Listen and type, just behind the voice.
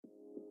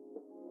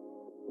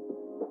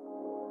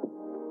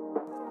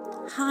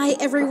Hi,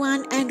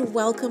 everyone, and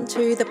welcome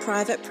to the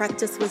Private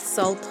Practice with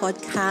Soul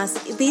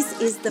podcast. This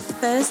is the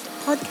first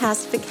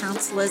podcast for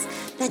counsellors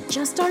that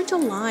just don't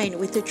align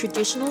with the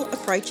traditional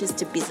approaches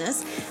to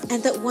business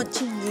and that want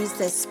to use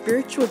their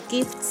spiritual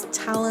gifts,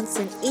 talents,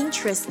 and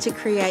interests to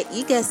create,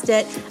 you guessed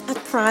it, a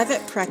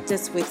private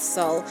practice with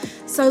soul.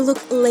 So,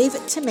 look, leave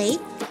it to me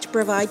to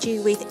provide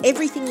you with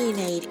everything you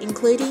need,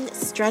 including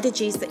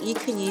strategies that you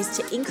can use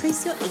to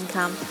increase your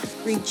income,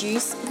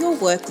 reduce your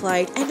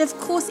workload, and of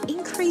course,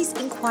 increase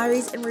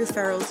inquiries and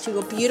referrals to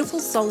your beautiful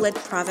soul-led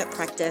private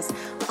practice.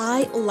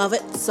 I love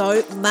it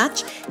so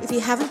much. If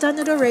you haven't done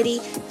it already,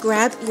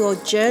 grab your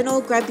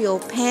journal, grab your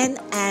pen,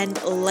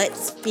 and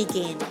let's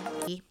begin.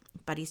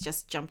 Buddy's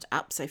just jumped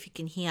up, so if you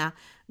can hear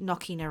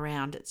knocking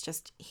around, it's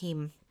just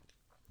him.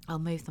 I'll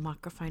move the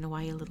microphone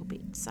away a little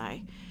bit. So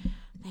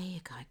there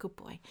you go. Good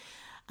boy.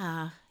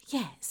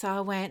 So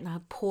I went and I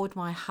poured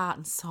my heart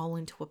and soul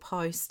into a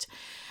post,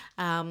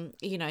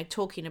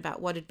 talking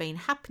about what had been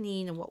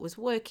happening and what was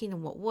working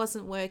and what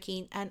wasn't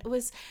working. And it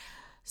was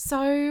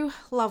so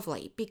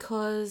lovely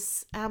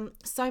because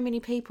so many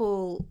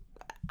people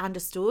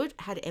understood,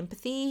 had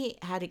empathy,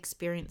 had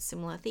experienced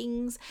similar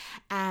things,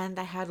 and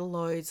they had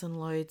loads and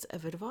loads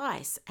of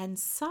advice. And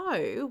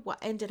so what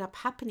ended up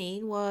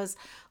happening was,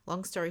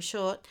 long story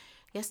short,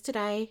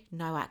 yesterday,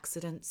 no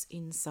accidents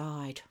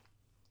inside.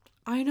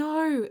 I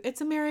know, it's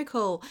a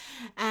miracle.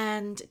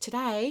 And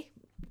today,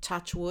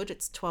 touch wood,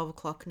 it's 12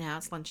 o'clock now,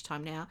 it's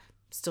lunchtime now,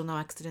 still no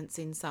accidents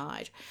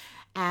inside.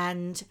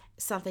 And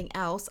something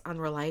else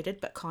unrelated,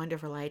 but kind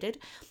of related.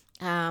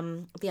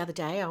 The other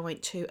day I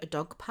went to a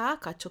dog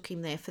park. I took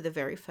him there for the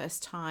very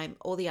first time.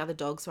 All the other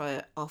dogs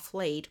were off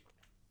lead.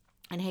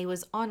 And he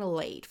was on a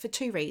lead for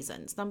two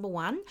reasons. Number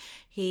one,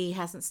 he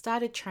hasn't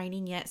started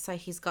training yet, so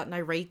he's got no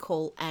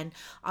recall. And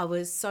I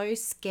was so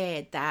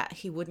scared that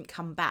he wouldn't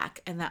come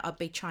back and that I'd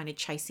be trying to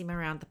chase him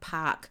around the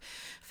park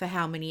for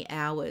how many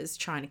hours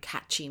trying to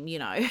catch him,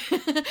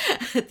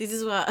 This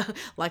is what,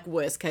 like,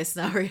 worst case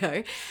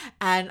scenario.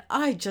 And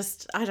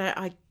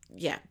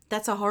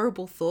that's a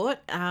horrible thought.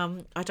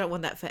 I don't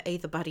want that for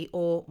either Buddy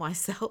or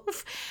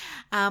myself.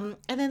 And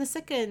then the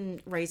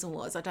second reason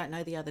was I don't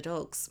know the other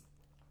dogs.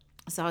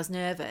 So I was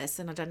nervous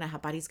and I don't know how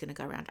Buddy's going to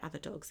go around other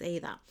dogs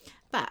either.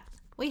 But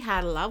we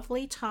had a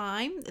lovely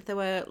time. There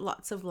were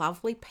lots of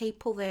lovely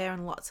people there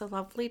and lots of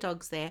lovely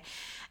dogs there.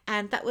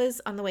 And that was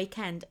on the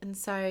weekend. And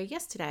so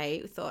yesterday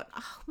we thought,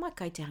 I might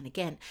go down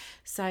again.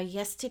 So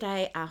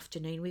yesterday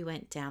afternoon we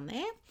went down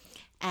there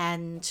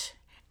and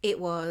it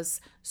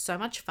was so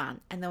much fun.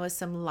 And there were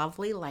some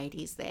lovely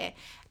ladies there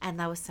and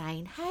they were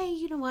saying, hey,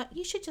 you know what?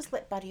 You should just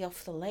let Buddy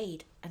off the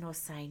lead. And I was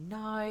saying,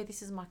 no,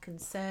 this is my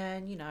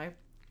concern,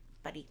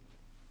 Buddy.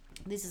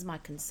 This is my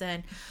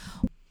concern.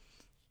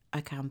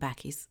 Okay, I'm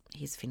back. He's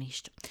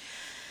finished.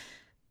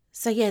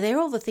 So yeah, they're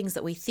all the things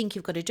that we think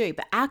you've got to do,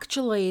 but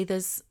actually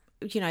there's,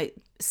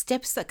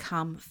 steps that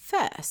come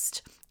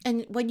first.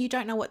 And when you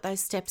don't know what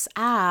those steps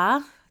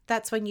are,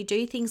 that's when you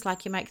do things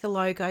like you make the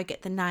logo,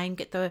 get the name,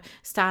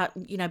 start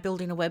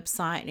building a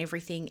website and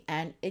everything,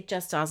 and it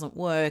just doesn't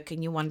work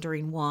and you're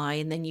wondering why,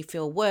 and then you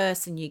feel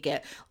worse and you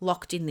get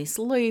locked in this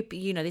loop.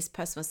 This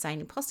person was saying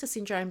imposter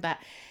syndrome, but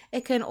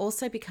it can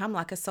also become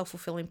like a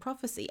self-fulfilling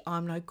prophecy.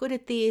 I'm no good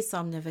at this.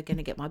 I'm never going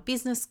to get my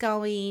business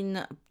going.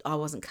 I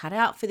wasn't cut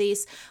out for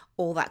this.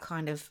 All that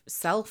kind of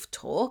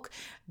self-talk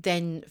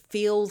then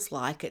feels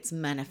like it's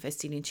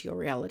manifesting into your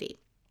reality.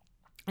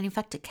 And in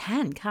fact, it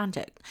can, can't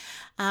it?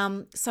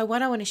 So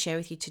what I want to share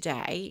with you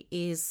today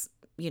is,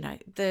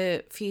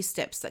 the few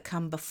steps that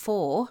come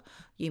before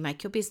you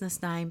make your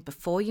business name,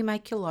 before you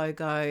make your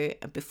logo,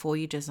 and before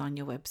you design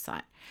your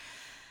website.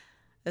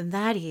 And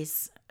that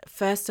is,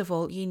 first of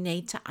all, you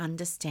need to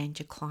understand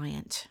your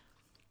client.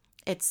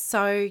 It's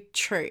so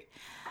true.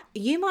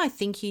 You might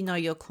think you know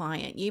your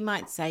client. You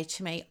might say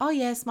to me, oh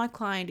yes, my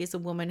client is a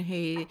woman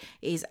who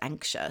is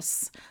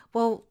anxious.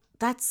 Well,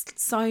 that's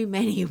so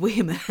many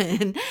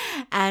women.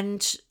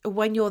 And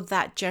when you're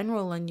that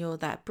general and you're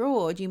that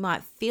broad, you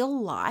might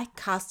feel like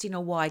casting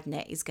a wide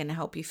net is going to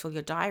help you fill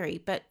your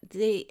diary. But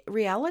the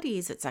reality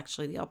is it's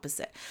actually the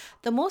opposite.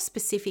 The more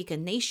specific a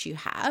niche you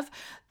have,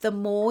 the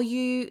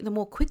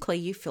more quickly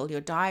you fill your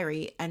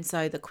diary. And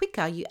so the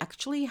quicker you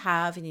actually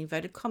have, in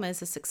inverted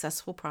commas, a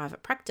successful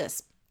private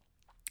practice.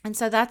 And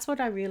so that's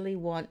what I really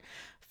want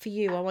for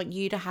you. I want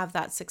you to have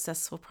that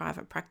successful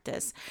private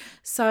practice.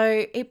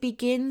 So it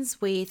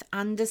begins with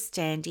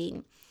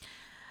understanding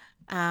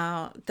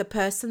the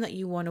person that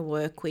you want to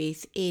work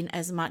with in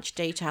as much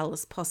detail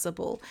as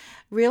possible.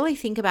 Really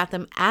think about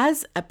them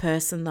as a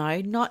person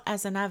though, not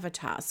as an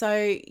avatar.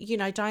 So,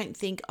 don't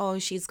think, oh,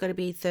 she's got to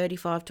be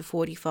 35 to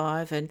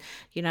 45 and,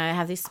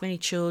 have this many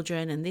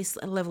children and this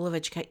level of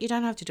education. You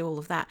don't have to do all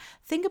of that.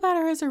 Think about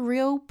her as a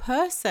real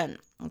person,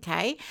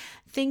 okay?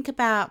 Think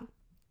about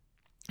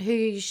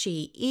who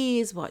she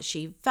is, what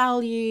she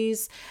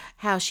values,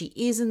 how she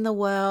is in the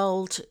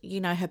world,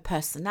 her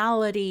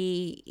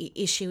personality.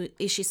 Is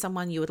she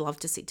someone you would love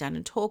to sit down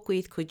and talk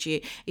with?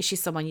 Is she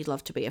someone you'd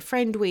love to be a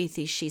friend with?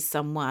 Is she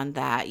someone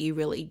that you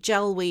really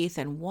gel with,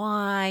 and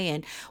why?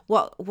 And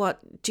what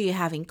do you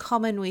have in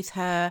common with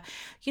her?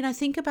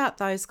 Think about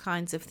those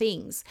kinds of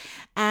things.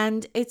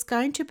 And it's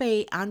going to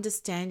be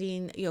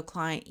understanding your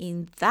client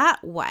in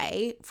that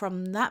way,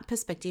 from that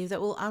perspective,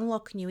 that will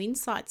unlock new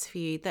insights for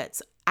you,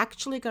 that's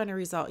actually going to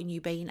result in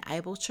you being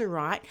able to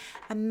write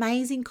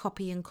amazing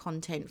copy and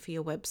content for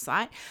your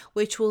website,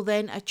 which will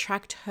then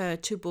attract her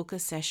to book a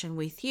session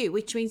with you,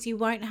 which means you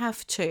won't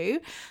have to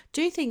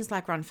do things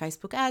like run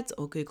Facebook ads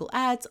or Google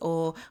ads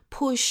or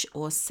push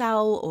or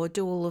sell or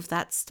do all of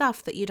that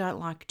stuff that you don't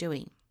like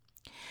doing.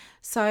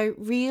 So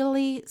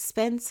really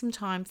spend some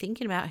time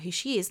thinking about who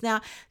she is.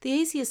 Now, the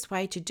easiest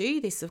way to do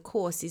this, of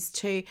course, is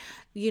to,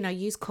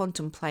 use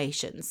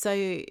contemplation. So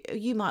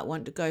you might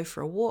want to go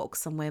for a walk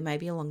somewhere,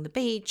 maybe along the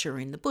beach or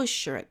in the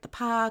bush or at the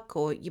park,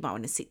 or you might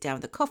want to sit down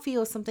with a coffee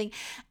or something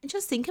and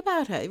just think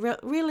about her.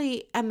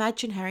 Really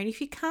imagine her. And if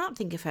you can't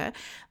think of her,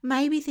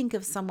 maybe think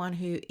of someone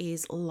who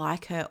is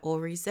like her or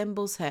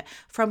resembles her,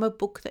 from a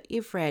book that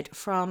you've read,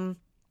 from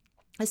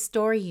a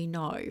story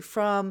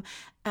from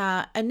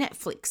a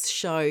Netflix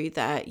show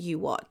that you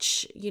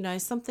watch,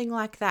 something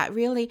like that.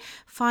 Really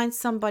find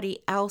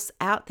somebody else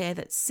out there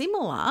that's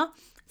similar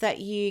that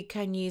you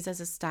can use as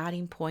a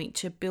starting point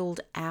to build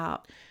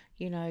out,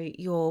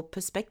 your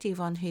perspective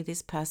on who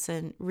this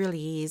person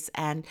really is,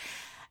 and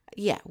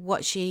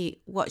what she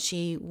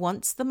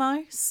wants the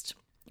most,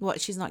 what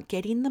she's not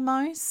getting the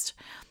most,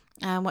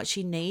 what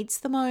she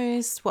needs the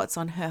most, what's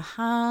on her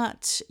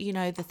heart,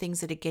 the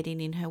things that are getting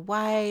in her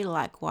way,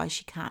 like why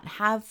she can't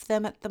have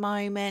them at the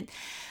moment.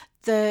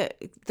 The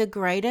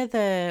greater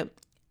the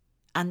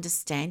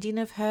understanding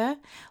of her,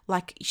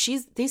 like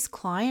this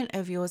client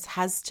of yours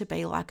has to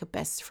be like a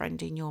best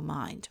friend in your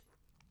mind.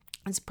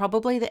 It's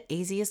probably the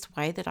easiest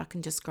way that I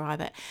can describe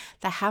it.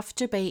 They have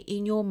to be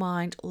in your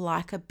mind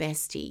like a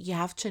bestie. You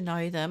have to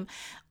know them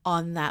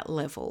on that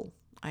level.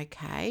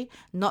 Okay,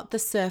 not the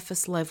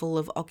surface level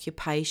of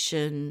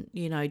occupation,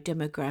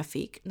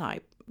 demographic. No,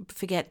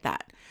 forget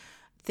that.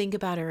 Think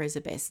about her as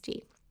a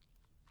bestie.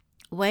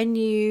 When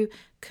you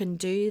can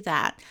do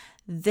that,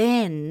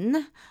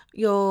 then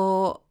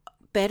you're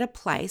better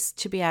placed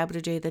to be able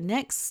to do the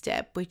next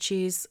step, which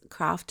is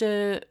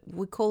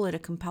we call it a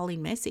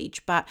compelling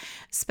message, but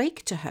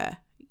speak to her,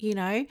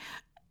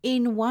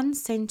 in one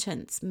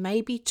sentence,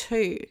 maybe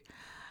two.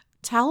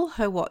 Tell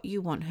her what you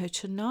want her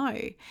to know.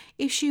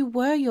 If she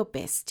were your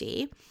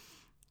bestie,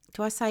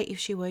 do I say if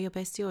she were your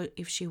bestie or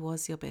if she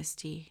was your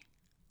bestie?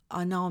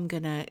 I know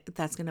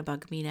that's going to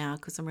bug me now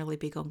because I'm really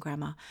big on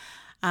grammar.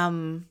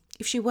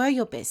 If she were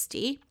your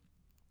bestie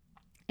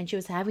and she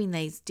was having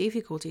these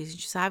difficulties and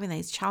she was having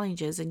these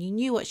challenges and you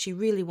knew what she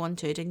really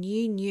wanted and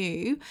you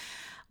knew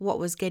what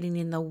was getting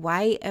in the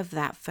way of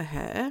that for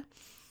her,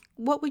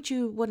 what would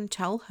you want to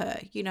tell her?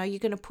 You're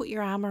going to put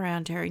your arm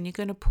around her and you're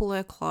going to pull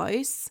her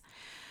close.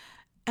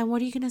 And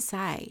what are you going to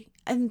say?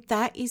 And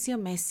that is your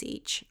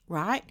message,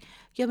 right?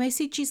 Your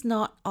message is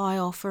not, I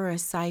offer a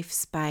safe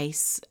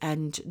space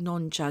and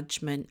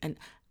non-judgment. And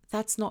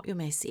that's not your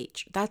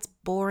message. That's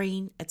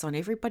boring. It's on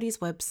everybody's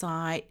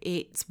website.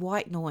 It's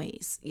white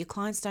noise. Your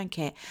clients don't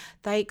care.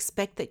 They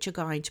expect that you're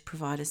going to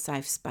provide a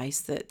safe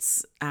space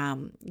that's,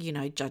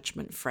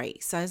 judgment-free.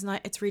 So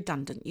it's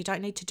redundant. You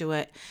don't need to do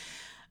it.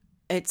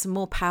 It's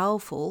more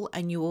powerful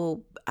and you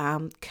will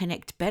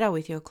connect better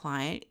with your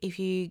client if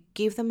you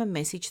give them a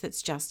message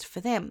that's just for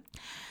them.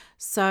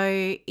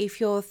 So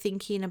if you're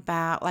thinking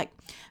about, like,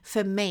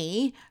 for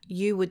me,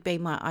 you would be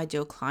my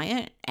ideal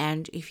client.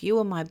 And if you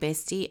were my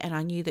bestie and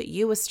I knew that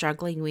you were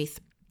struggling with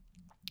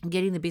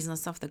getting the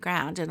business off the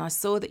ground and I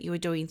saw that you were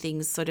doing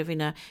things sort of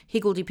in a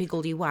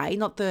higgledy-piggledy way,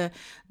 not the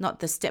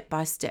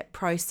step-by-step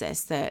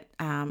process that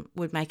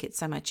would make it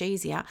so much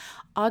easier,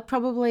 I'd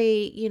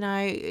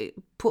probably,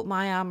 put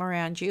my arm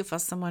around you if I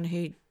was someone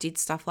who did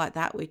stuff like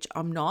that, which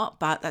I'm not,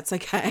 but that's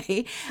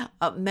okay.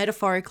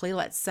 Metaphorically,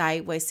 let's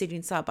say we're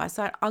sitting side by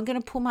side. I'm going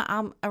to pull my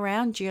arm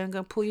around you. I'm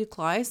going to pull you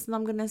close and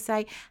I'm going to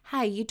say,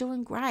 hey, you're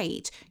doing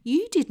great.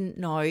 You didn't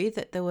know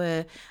that there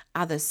were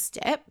other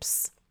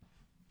steps.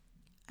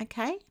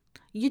 Okay,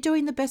 you're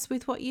doing the best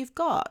with what you've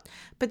got.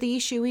 But the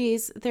issue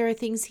is there are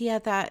things here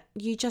that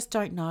you just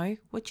don't know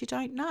what you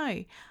don't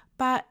know.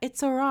 But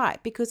it's all right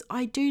because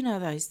I do know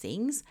those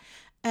things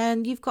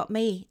and you've got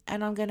me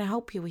and I'm going to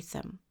help you with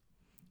them.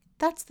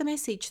 That's the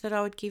message that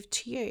I would give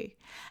to you.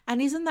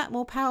 And isn't that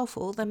more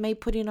powerful than me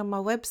putting on my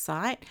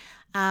website?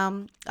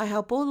 I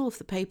help all of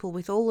the people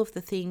with all of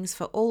the things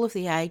for all of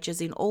the ages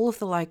in all of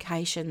the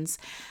locations.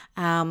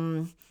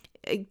 Do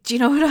you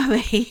know what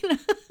I mean?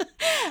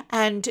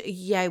 And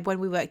when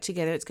we work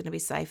together, it's going to be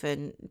safe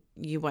and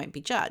you won't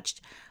be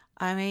judged.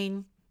 I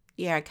mean,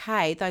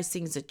 okay, those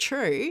things are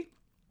true,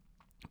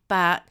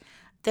 but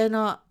they're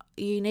not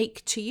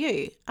unique to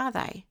you, are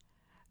they?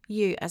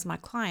 you as my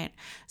client.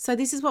 So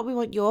this is what we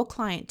want your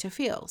client to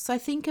feel. So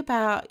think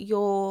about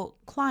your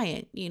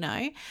client,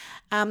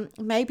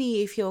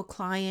 maybe if your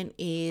client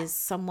is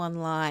someone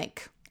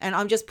like, and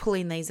I'm just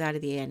pulling these out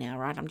of the air now,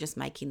 right? I'm just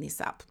making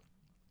this up.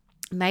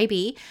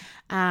 Maybe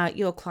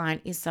your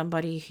client is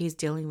somebody who's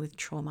dealing with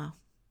trauma.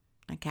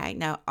 Okay.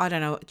 Now, I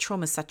don't know,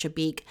 trauma is such a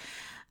big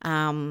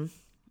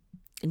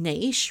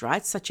niche,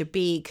 right? Such a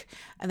big,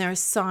 and there are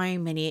so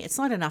many. It's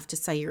not enough to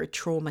say you're a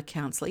trauma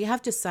counselor. You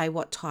have to say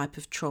what type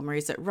of trauma.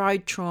 Is it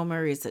road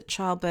trauma? Is it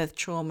childbirth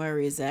trauma?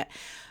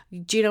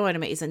 Do you know what I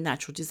mean? Is it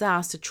natural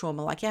disaster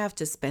trauma? Like, you have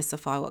to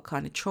specify what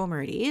kind of trauma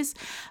it is.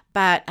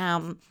 But,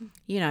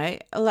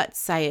 let's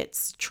say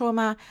it's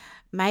trauma.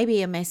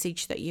 Maybe a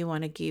message that you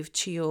want to give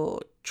to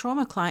your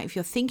trauma client, if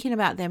you're thinking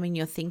about them and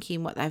you're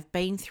thinking what they've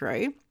been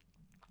through,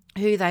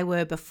 who they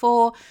were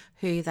before,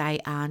 who they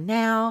are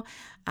now,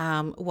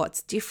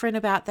 what's different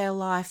about their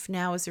life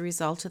now as a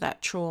result of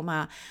that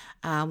trauma,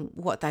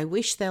 what they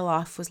wish their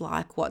life was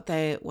like, what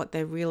they're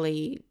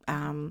really,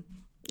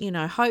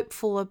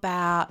 hopeful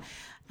about.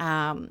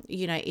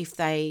 If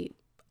they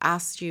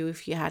asked you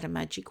if you had a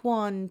magic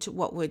wand,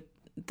 what would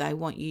they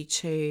want you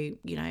to,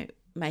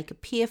 make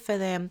appear for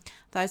them,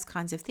 those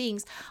kinds of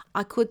things.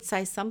 I could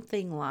say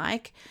something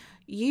like,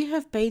 you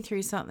have been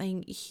through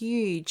something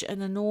huge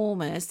and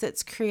enormous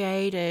that's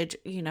created,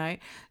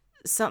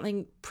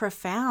 something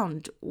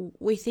profound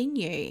within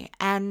you.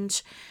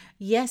 And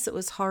yes, it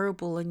was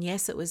horrible, and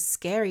yes, it was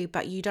scary,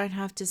 but you don't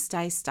have to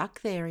stay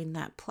stuck there in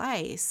that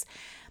place.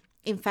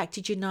 In fact,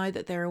 did you know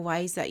that there are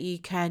ways that you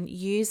can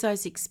use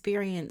those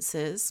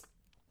experiences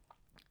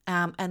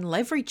and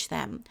leverage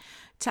them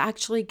to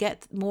actually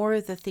get more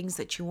of the things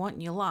that you want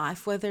in your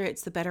life, whether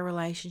it's the better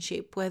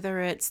relationship, whether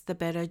it's the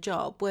better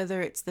job,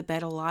 whether it's the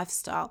better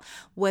lifestyle,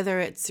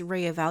 whether it's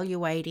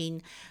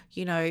reevaluating,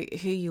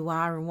 who you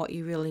are and what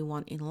you really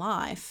want in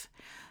life.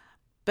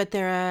 But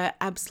there are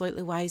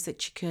absolutely ways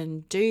that you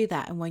can do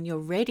that. And when you're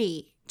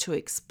ready to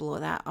explore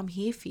that, I'm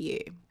here for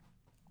you.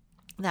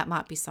 That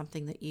might be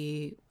something that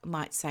you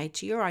might say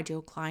to your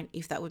ideal client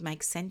if that would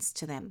make sense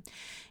to them.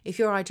 If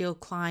your ideal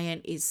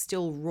client is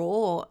still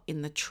raw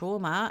in the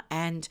trauma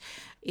and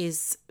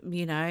is,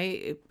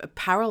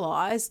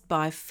 paralyzed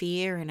by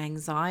fear and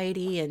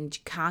anxiety and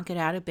can't get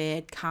out of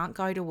bed, can't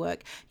go to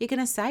work, you're going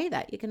to say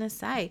that. You're going to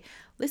say,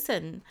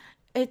 listen,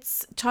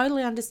 it's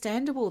totally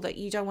understandable that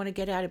you don't want to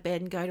get out of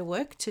bed and go to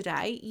work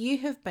today. You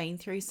have been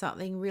through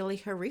something really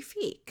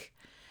horrific.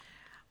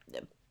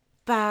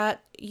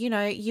 But,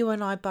 you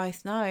and I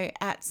both know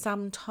at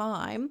some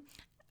time,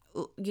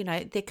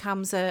 there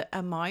comes a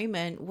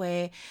moment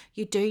where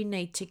you do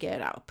need to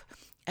get up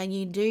and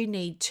you do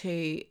need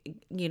to,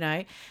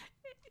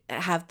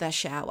 have the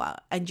shower,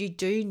 and you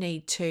do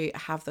need to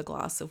have the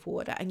glass of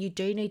water, and you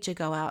do need to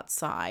go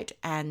outside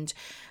and,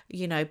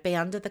 be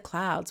under the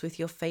clouds with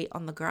your feet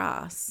on the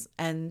grass.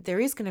 And there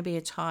is going to be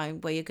a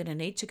time where you're going to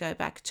need to go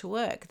back to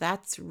work.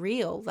 That's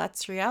real.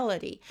 That's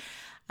reality.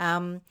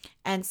 And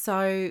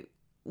so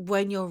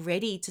when you're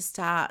ready to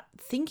start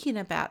thinking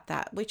about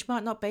that, which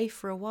might not be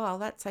for a while,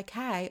 that's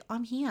okay.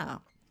 I'm here.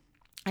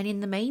 And in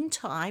the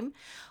meantime,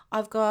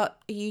 I've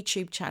got a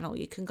YouTube channel.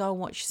 You can go and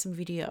watch some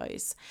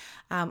videos.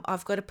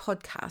 I've got a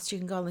podcast. You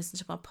can go and listen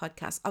to my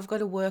podcast. I've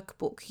got a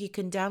workbook. You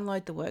can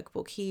download the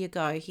workbook. Here you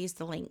go. Here's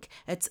the link.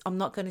 I'm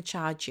not going to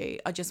charge you.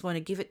 I just want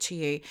to give it to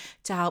you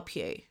to help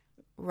you.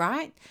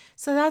 Right?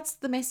 So that's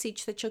the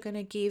message that you're going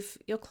to give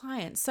your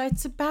clients. So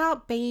it's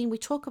about we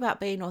talk about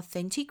being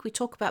authentic. We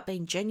talk about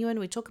being genuine.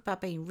 We talk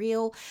about being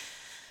real.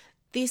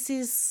 This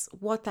is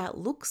what that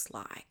looks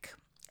like.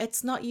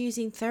 It's not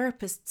using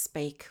therapist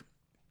speak.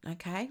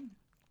 Okay.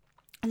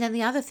 And then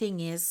the other thing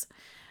is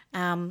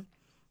having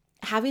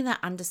that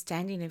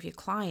understanding of your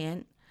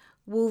client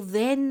will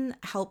then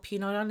help you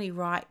not only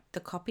write the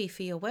copy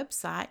for your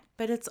website,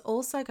 but it's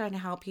also going to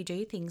help you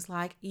do things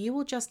like you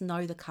will just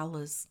know the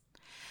colors.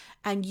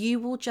 And you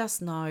will just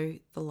know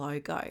the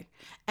logo.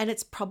 And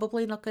it's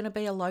probably not going to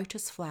be a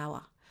lotus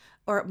flower,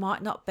 or it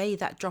might not be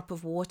that drop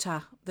of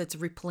water that's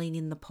rippling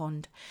in the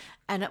pond.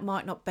 And it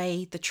might not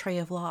be the tree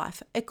of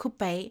life. It could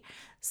be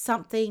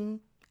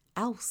something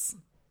else.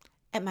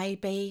 It may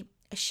be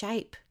a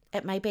shape.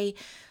 It may be,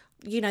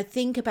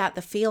 think about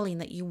the feeling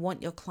that you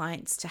want your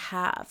clients to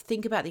have.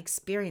 Think about the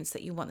experience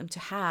that you want them to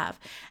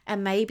have.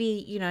 And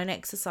maybe, an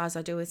exercise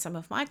I do with some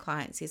of my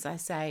clients is I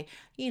say,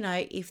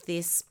 if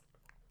this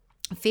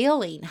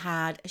feeling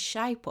had a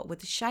shape, what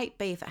would the shape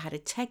be? If it had a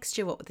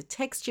texture, what would the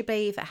texture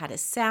be? If it had a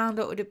sound,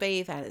 what would it be?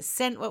 If it had a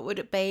scent, what would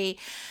it be?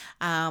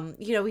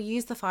 We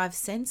use the 5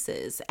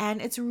 senses,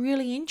 and it's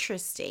really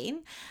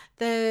interesting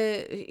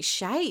the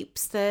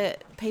shapes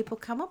that people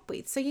come up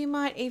with. So you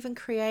might even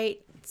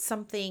create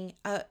something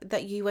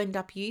that you end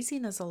up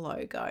using as a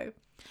logo.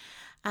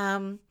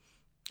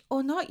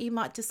 Or not, you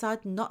might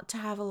decide not to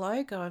have a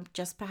logo and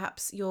just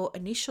perhaps your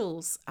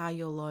initials are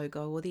your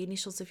logo, or the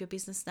initials of your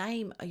business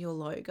name are your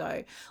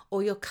logo,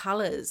 or your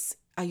colours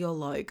are your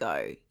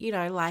logo,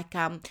 like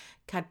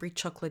Cadbury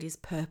chocolate is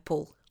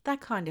purple,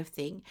 that kind of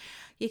thing.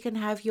 You can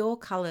have your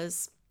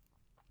colours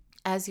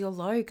as your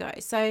logo.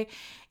 So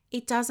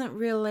it doesn't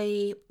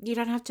really, you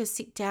don't have to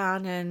sit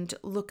down and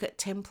look at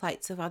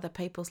templates of other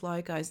people's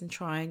logos and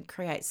try and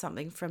create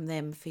something from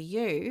them for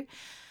you.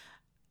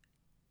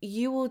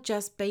 You will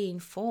just be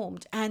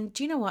informed. And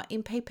do you know what?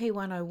 In PP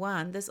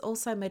 101, there's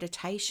also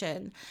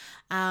meditation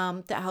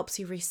that helps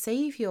you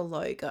receive your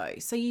logo.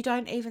 So you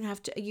don't even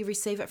have to, you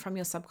receive it from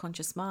your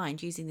subconscious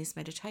mind using this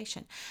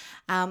meditation.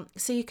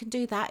 So you can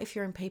do that if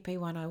you're in PP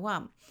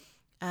 101.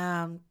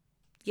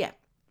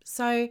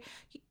 So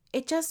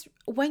it just,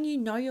 when you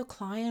know your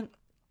client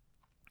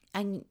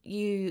and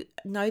you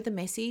know the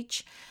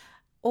message,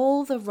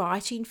 all the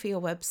writing for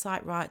your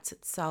website writes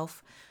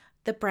itself.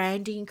 The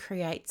branding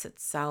creates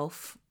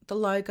itself. The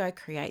logo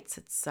creates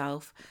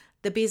itself.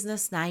 The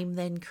business name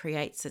then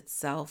creates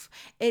itself.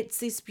 It's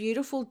this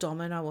beautiful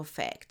domino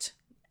effect.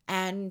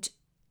 And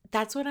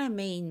that's what I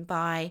mean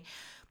by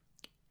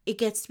it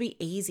gets to be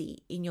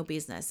easy in your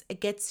business. It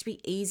gets to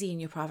be easy in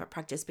your private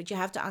practice, but you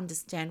have to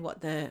understand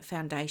what the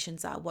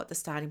foundations are, what the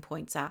starting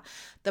points are.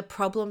 The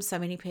problem so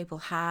many people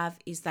have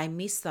is they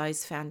miss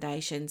those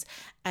foundations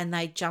and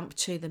they jump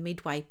to the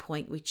midway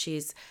point, which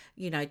is,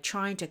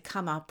 trying to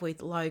come up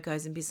with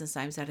logos and business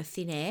names out of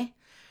thin air,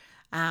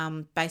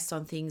 based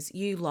on things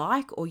you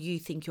like or you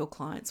think your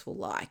clients will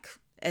like.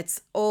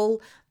 It's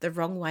all the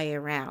wrong way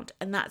around.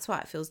 And that's why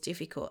it feels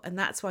difficult. And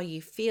that's why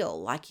you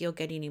feel like you're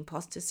getting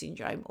imposter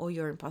syndrome or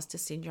your imposter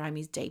syndrome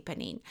is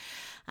deepening.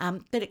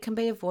 But it can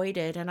be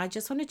avoided. And I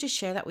just wanted to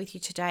share that with you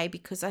today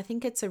because I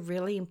think it's a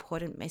really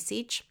important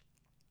message.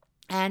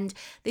 And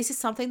this is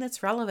something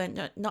that's relevant,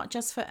 not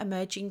just for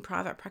emerging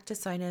private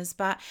practice owners,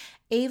 but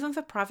even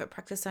for private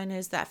practice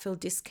owners that feel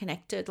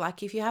disconnected.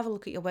 Like if you have a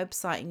look at your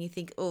website and you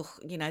think,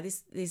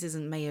 this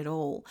isn't me at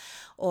all.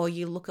 Or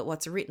you look at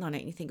what's written on it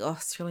and you think,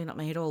 it's really not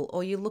me at all.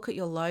 Or you look at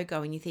your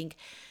logo and you think,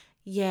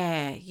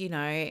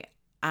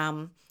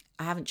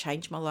 I haven't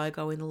changed my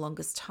logo in the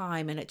longest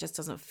time and it just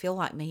doesn't feel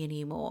like me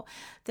anymore,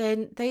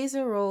 then these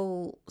are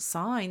all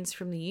signs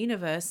from the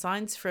universe,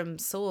 signs from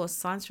source,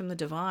 signs from the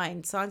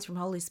divine, signs from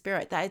Holy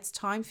Spirit that it's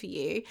time for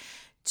you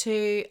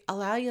to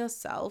allow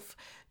yourself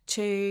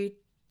to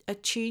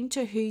attune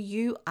to who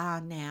you are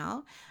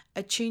now,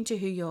 attune to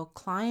who your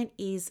client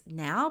is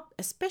now,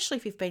 especially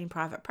if you've been in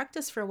private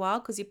practice for a while,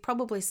 because you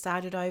probably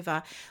started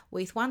over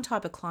with one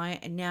type of client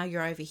and now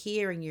you're over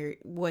here and you're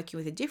working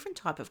with a different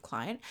type of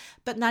client,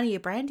 but none of your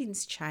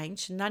branding's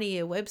changed, none of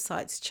your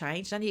website's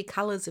changed, none of your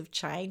colors have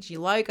changed,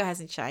 your logo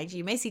hasn't changed,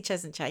 your message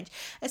hasn't changed.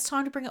 It's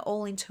time to bring it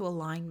all into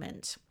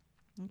alignment.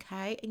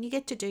 Okay. And you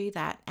get to do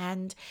that,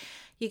 and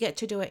you get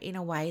to do it in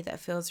a way that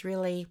feels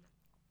really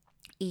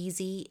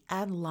easy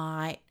and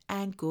light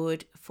and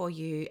good for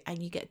you,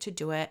 and you get to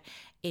do it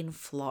in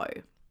flow.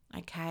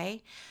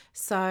 Okay,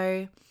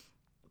 so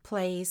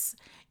please,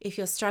 if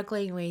you're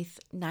struggling with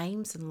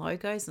names and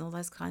logos and all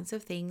those kinds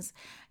of things,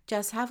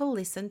 just have a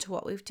listen to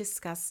what we've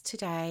discussed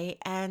today,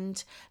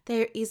 and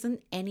there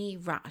isn't any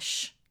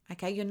rush.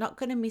 Okay, you're not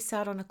going to miss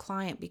out on a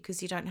client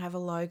because you don't have a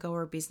logo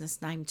or a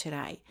business name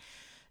today.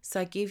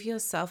 So give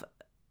yourself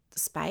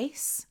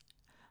space.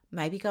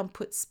 Maybe go and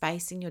put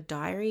space in your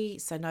diary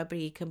so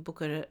nobody can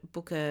book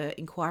a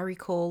inquiry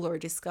call or a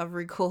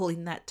discovery call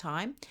in that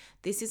time.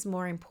 This is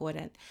more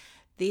important.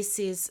 This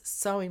is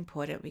so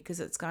important because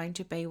it's going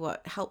to be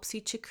what helps you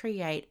to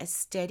create a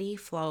steady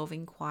flow of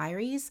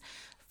inquiries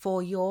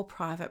for your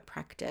private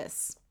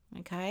practice.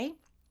 Okay?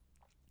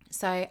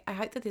 So I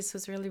hope that this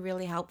was really,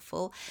 really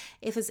helpful.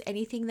 If there's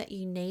anything that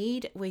you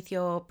need with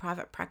your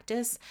private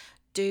practice,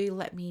 do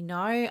let me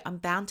know. I'm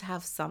bound to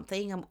have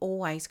something. I'm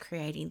always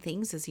creating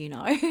things, as you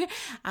know.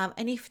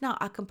 And if not,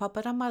 I can pop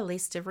it on my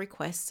list of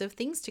requests of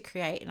things to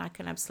create, and I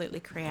can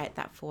absolutely create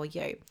that for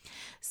you.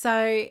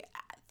 So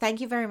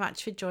thank you very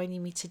much for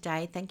joining me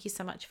today. Thank you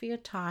so much for your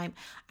time.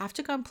 I have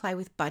to go and play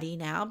with Buddy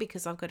now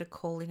because I've got a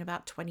call in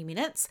about 20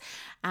 minutes.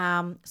 So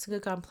I'm going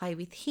to go and play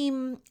with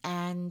him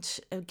and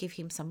give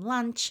him some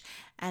lunch,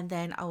 and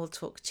then I will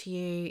talk to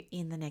you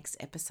in the next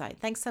episode.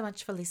 Thanks so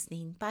much for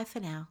listening. Bye for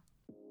now.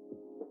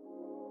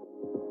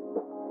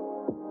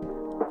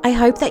 I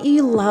hope that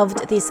you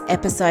loved this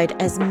episode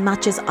as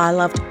much as I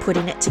loved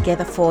putting it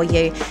together for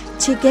you.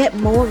 To get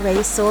more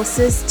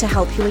resources to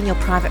help you in your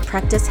private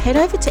practice, head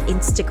over to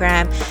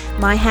Instagram.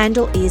 My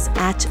handle is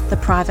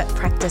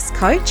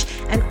 @theprivatepracticecoach.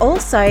 And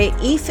also,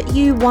 if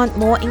you want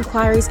more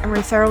inquiries and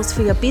referrals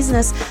for your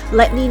business,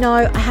 let me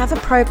know. I have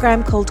a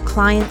program called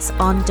Clients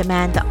on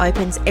Demand that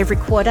opens every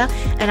quarter,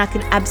 and I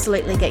can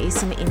absolutely get you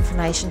some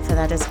information for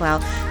that as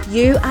well.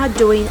 You are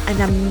doing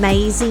an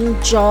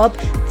amazing job.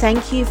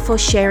 Thank you for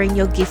sharing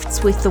your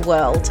gifts with the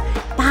world.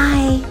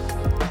 Bye.